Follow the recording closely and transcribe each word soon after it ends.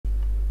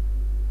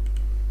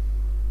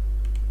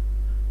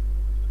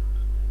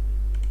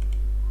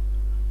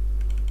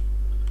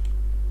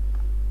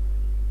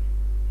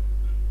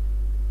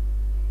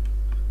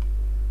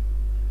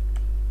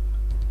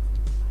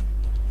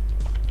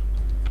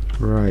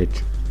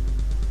Alright,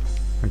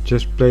 I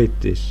just played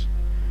this,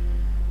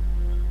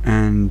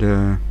 and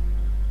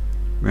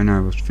when I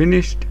was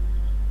finished,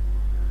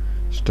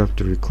 stopped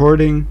the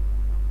recording.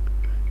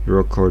 The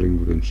recording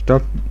wouldn't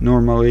stop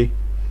normally.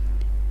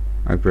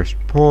 I pressed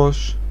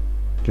pause,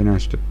 then I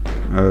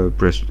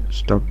pressed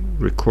stop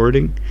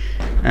recording,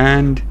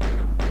 and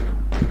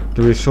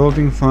the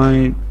resulting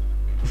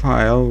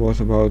file was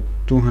about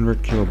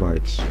 200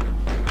 kilobytes.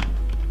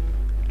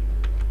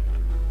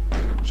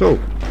 So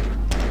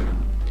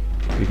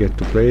we get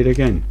to play it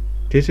again.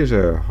 This is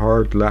a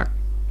hard luck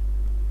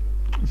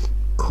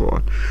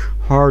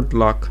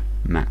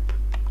map.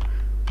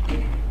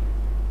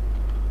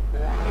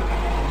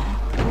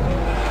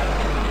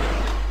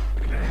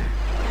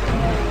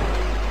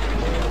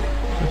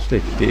 Let's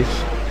take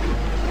this.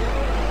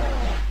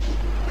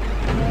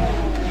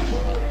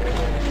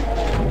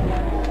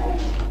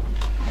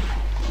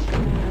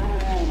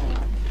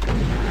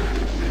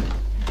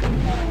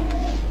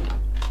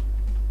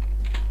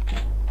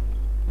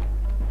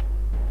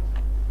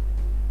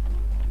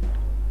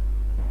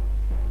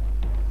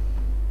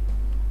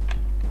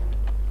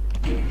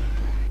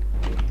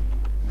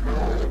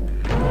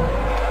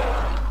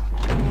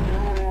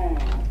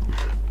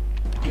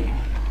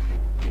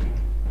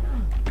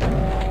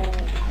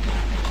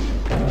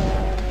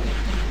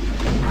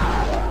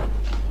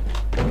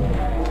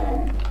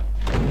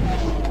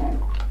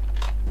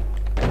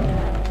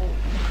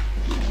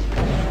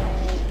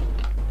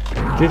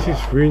 This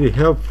is really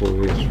helpful,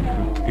 this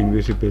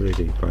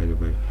invisibility, by the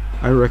way.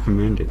 I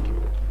recommend it.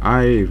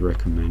 I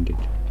recommend it.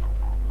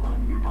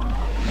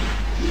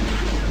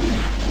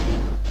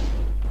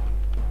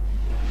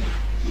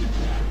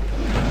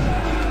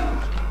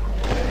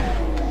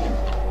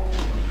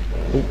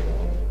 Oh.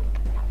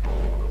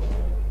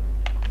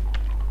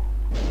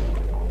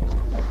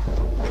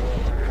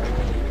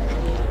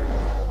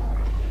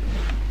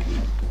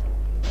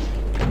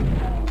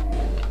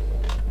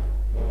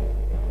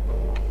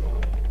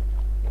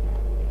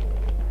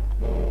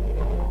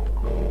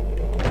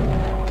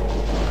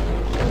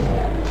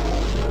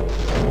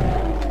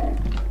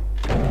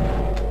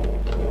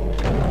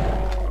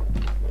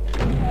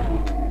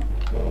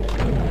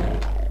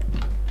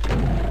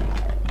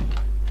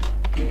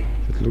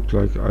 Looked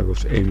like I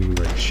was aiming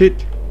like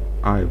shit.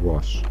 I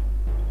was.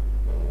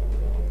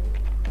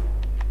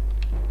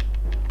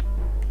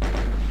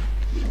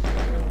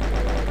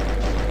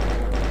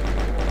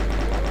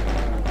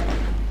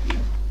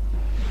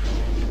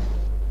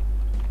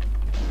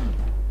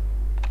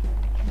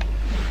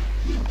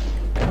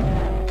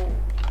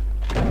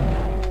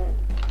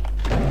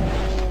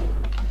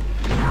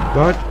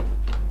 But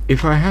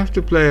if I have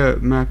to play a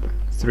map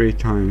 3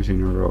 times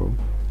in a row,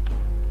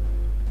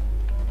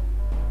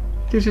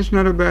 this is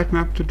not a bad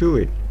map to do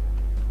it.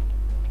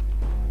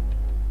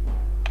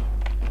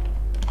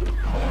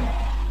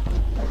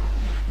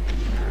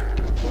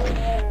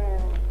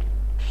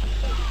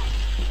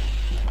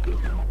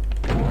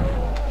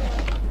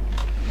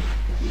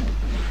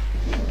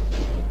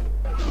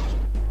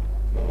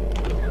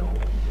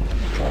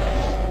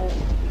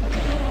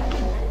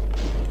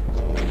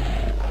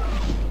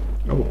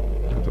 Oh,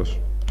 that was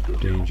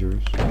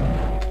dangerous.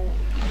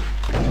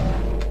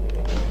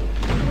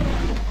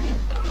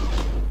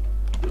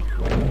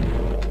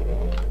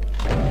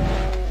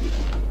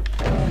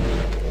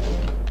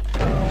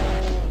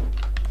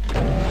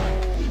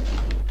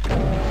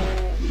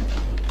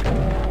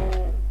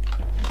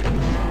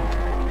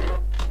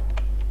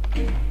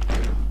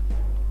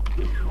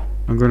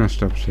 I'm gonna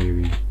stop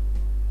saving.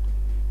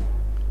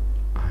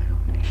 I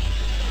don't need it.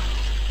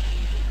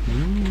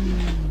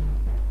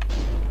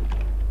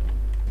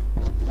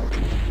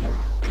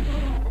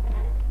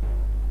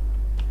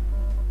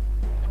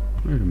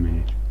 Wait a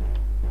minute.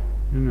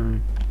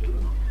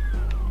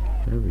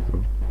 There we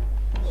go.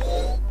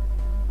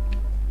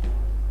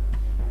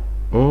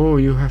 Oh,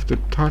 you have to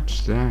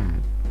touch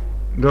that.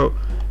 No,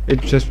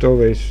 it just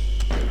always...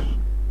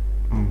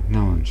 Oh,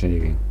 now I'm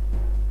saving.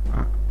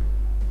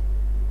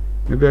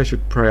 Maybe I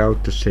should try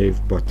out the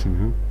save button,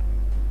 huh?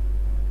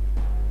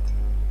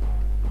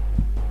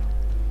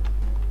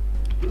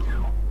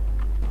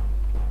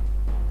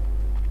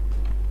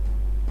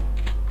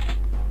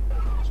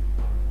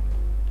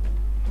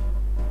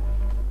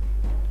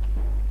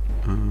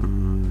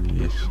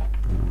 Yes,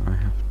 I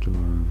have to go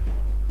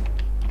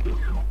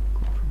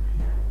from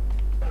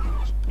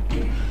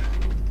here.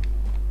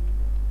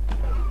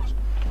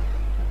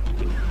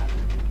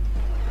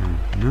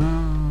 And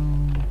now...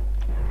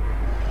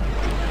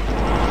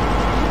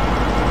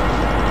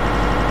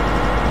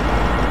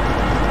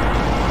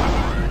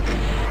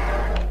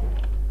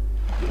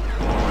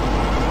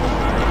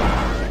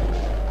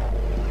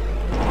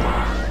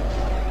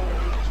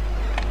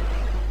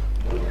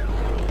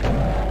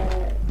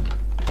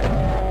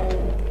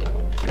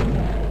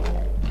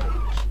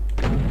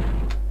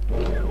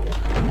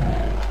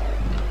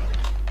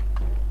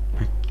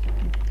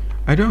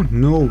 I don't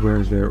know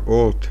where they're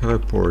all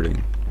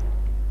teleporting.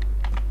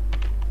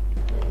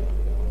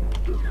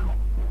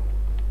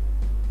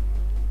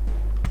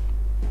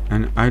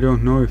 And I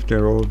don't know if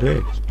they're all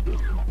dead.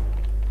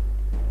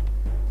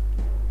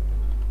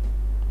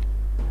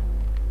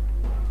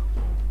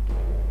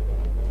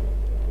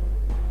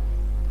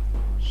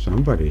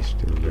 Somebody's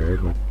still there,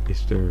 but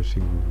is there a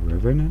single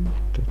revenant?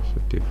 That's a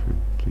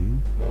different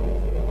thing.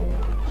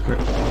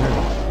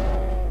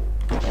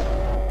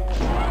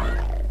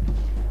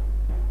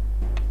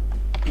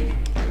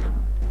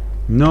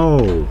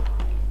 No!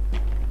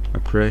 I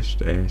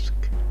pressed ask.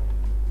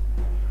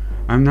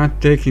 I'm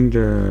not taking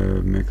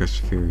the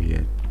megasphere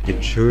yet.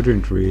 It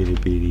shouldn't really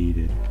be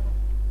needed.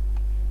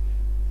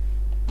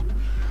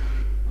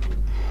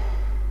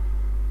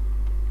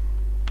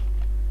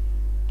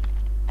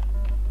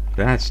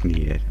 That's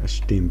needed. A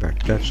steam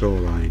back. That's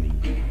all I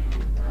need.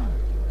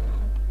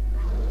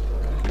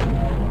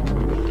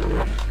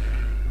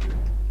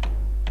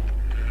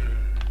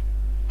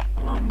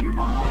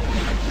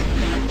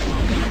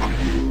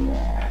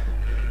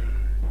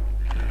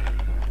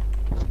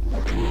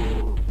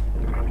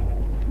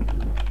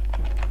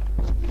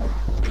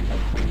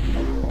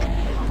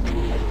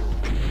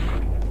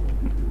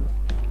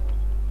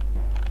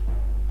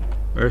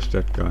 Where's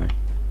that guy?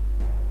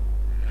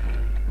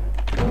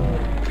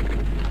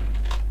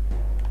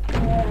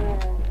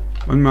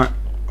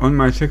 On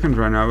my second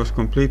run, I was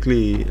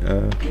completely.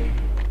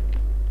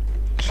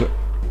 So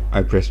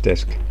I pressed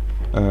desk.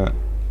 Well,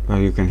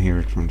 you can hear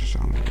it from the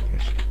sound, I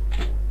guess.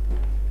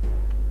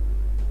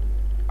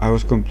 I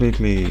was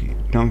completely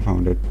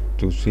dumbfounded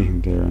to see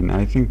him there, and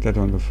I think that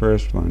on the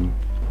first one,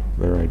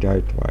 where I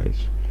died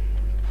twice,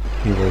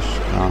 he was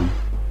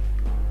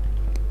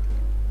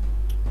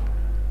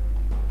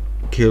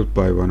killed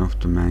by one of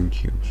the man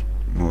cubes,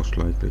 most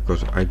likely,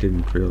 because I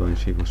didn't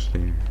realize he was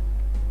there.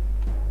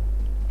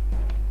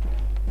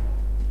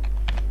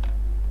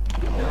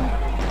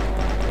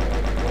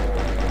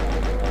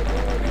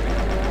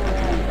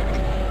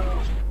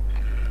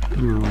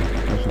 No,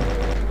 it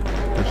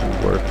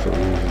doesn't work so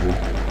easily.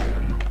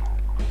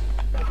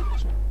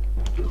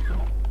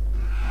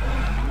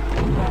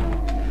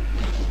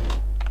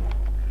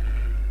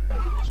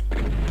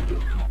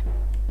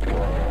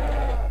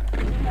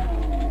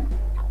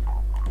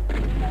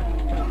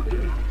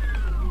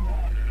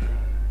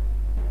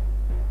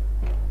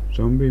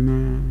 Zombie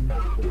man.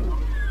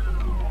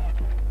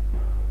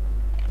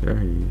 There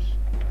he is.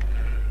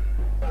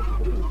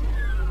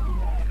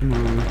 Come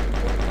on.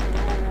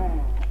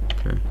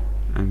 Okay.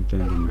 And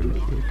then the man.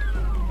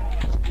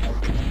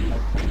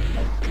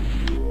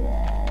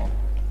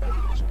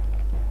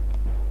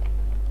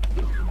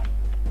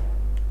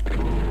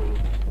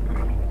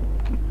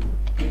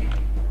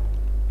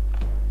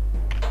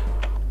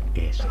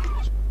 Yes.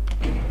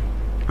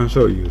 I'm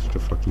so used to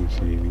fucking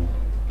saving.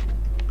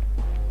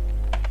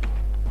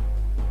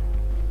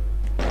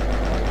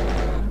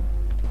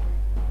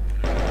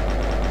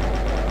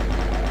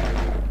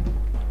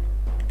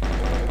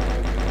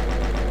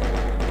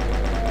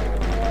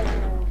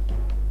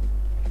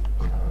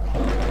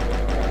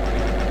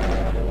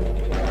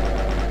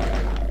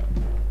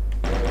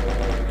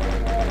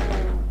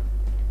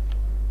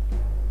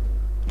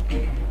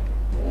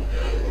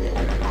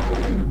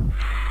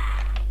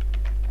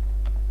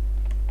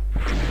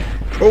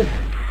 Oh,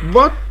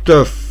 what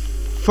the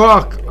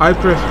fuck? I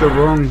pressed the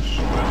wrong.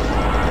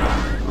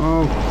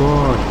 Oh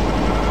god.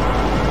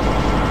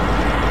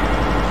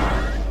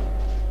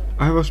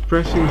 I was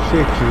pressing 6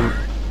 and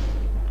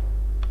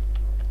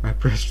I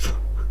pressed.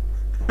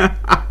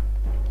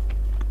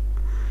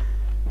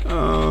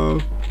 Oh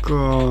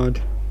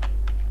god.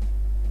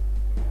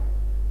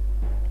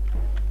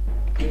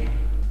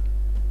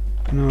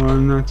 No,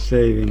 I'm not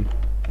saving.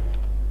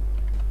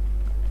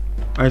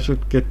 I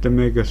should get the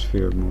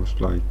megasphere most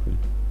likely.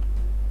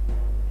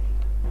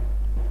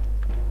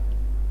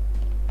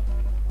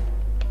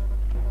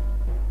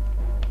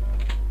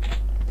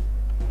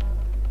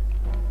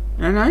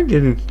 And I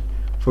didn't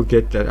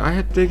forget that. I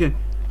had taken...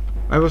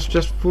 I was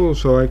just full,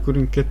 so I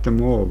couldn't get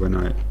them all when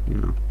I,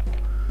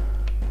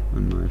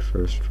 on my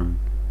first run.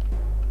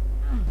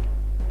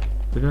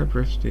 Did I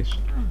press this?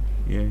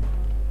 Yeah.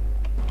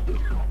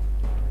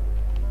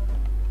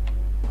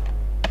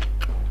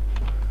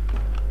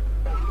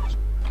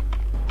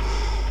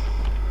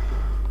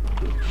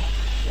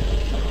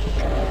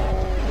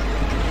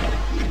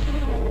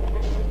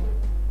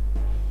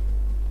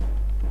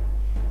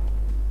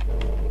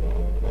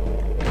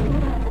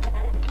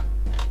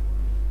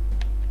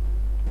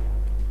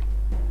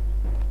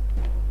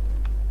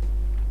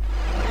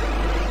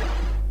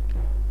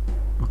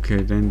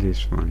 Okay, then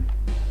this one.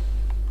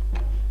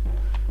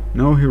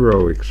 No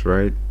heroics,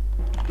 right?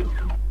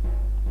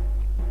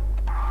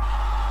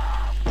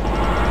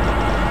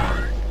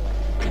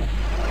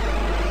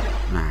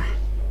 Nah.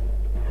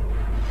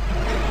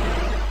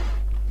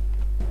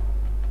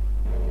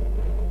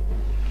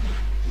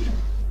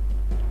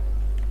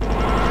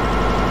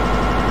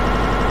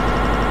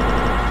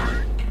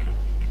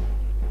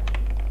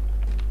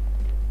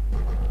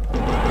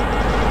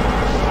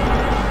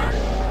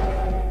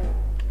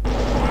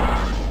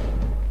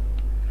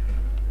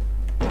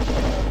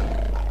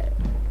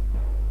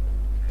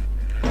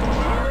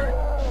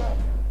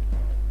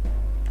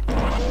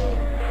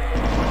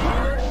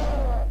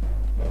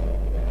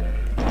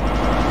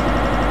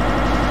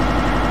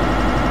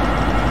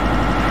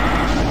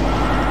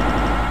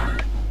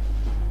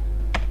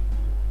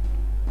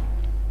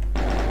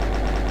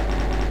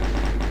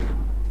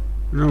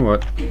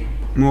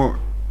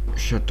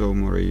 Chateau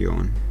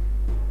Morillon.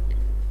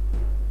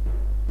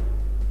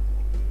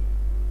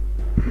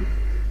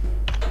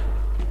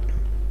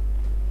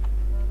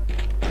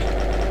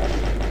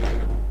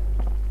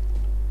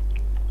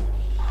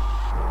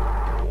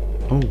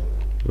 Oh,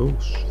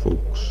 those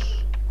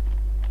folks.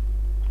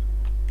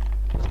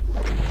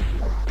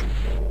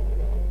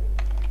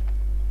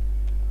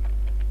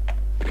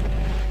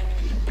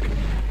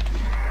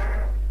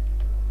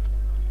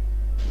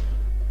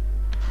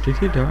 Did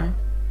he die?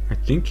 I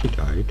think he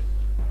died.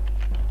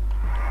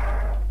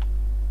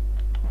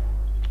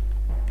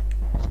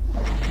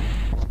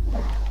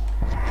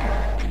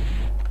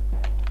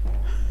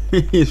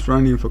 He's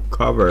running for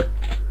cover.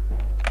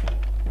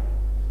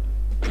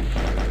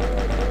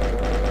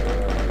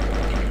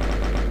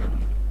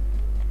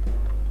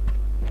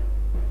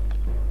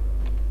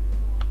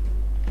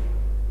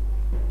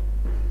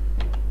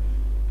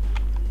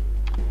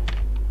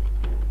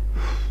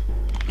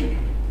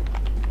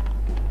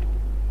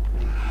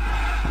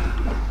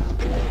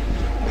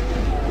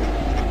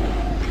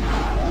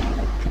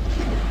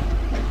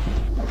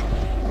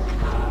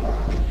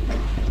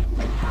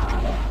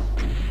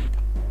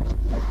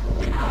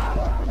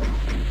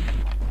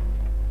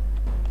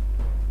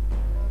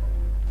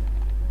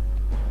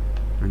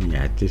 And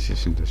yeah, this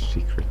isn't a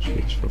secret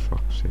switch, for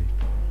fuck's sake.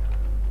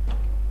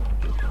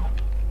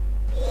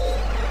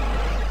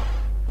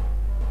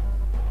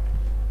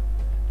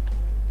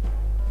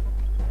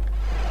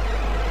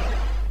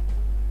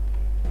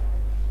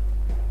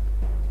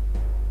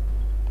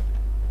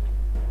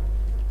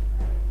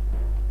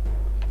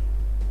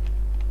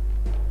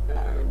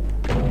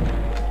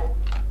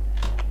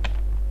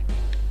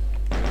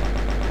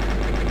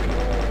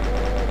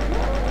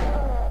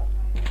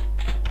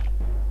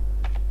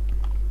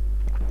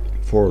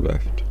 Four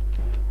left.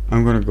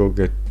 I'm gonna go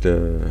get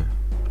the...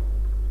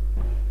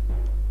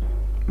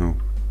 No,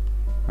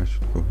 I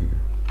should go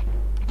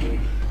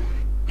here.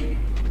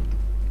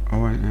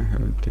 Oh, I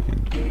haven't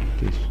taken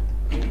this.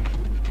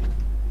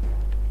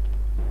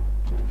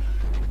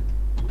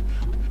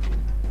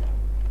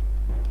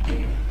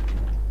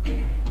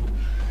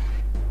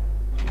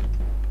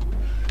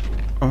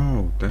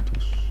 Oh, that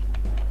was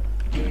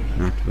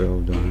not well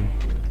done.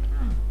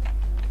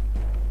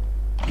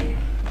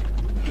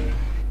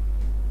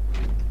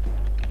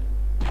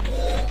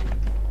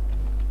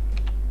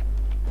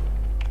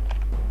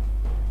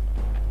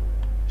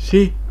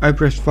 See, I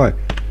pressed 5.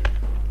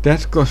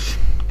 That's cause...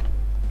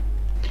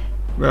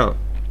 Well,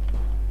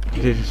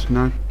 this is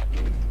not...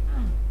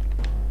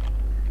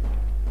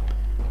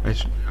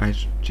 I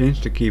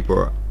changed the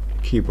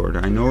keyboard.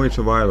 I know it's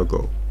a while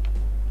ago.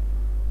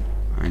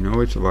 I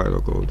know it's a while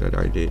ago that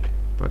I did,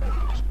 but...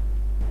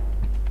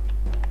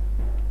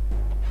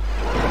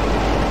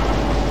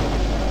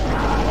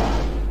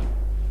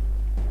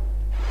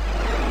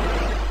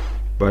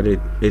 But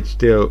it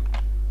still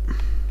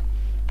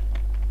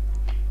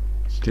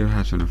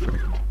has an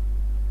effect.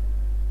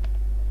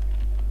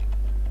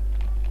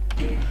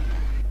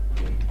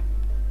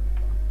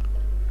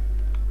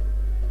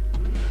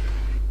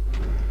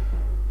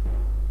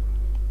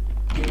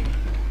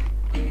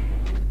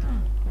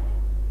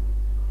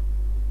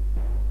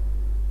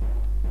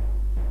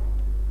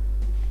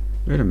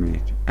 Wait a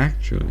minute,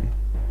 actually,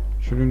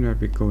 shouldn't I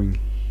be going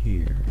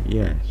here?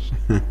 Yes.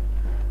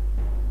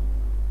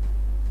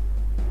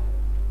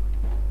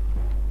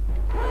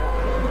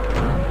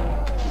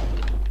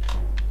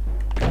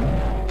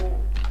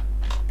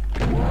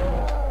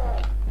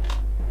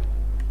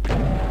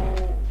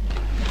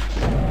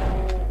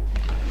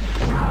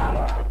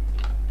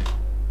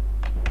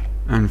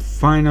 And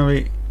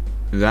finally,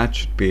 that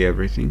should be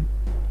everything.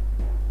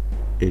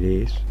 It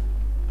is.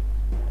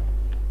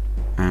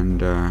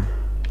 And I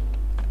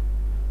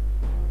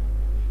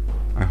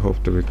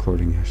hope the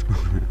recording has gone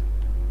well.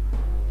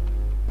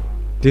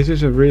 This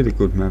is a really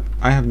good map.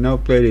 I have now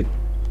played it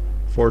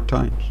 4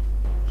 times.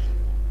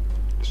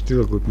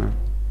 Still a good map.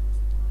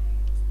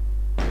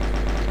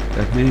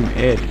 That name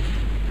Ed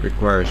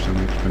requires some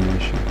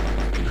explanation.